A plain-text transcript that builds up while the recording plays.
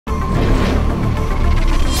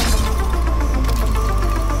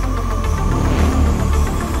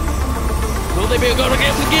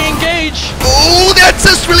advantage. Oh, that's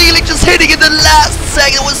just really just hitting in the last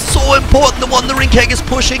second. It was so important. The Wandering Keg is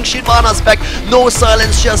pushing Shinvana's back. No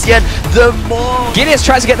silence just yet. The more Gideus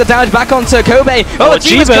tries to get the damage back onto Kobe. Oh,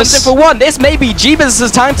 Jeebus comes in for one. This may be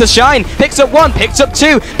Jeebus' time to shine. Picks up one, picks up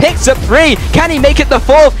two, picks up three. Can he make it the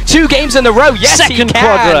fourth? 2 games in a row. Yes, he can.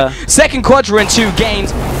 Second quadra in 2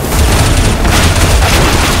 games.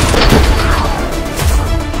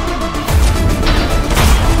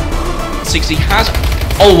 He has.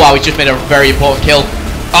 Oh wow, he just made a very important kill.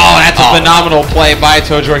 Oh, that's a phenomenal play by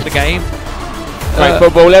Todrick. The game. Right,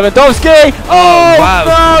 football, Lewandowski. Oh, wow.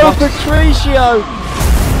 No, Patricio.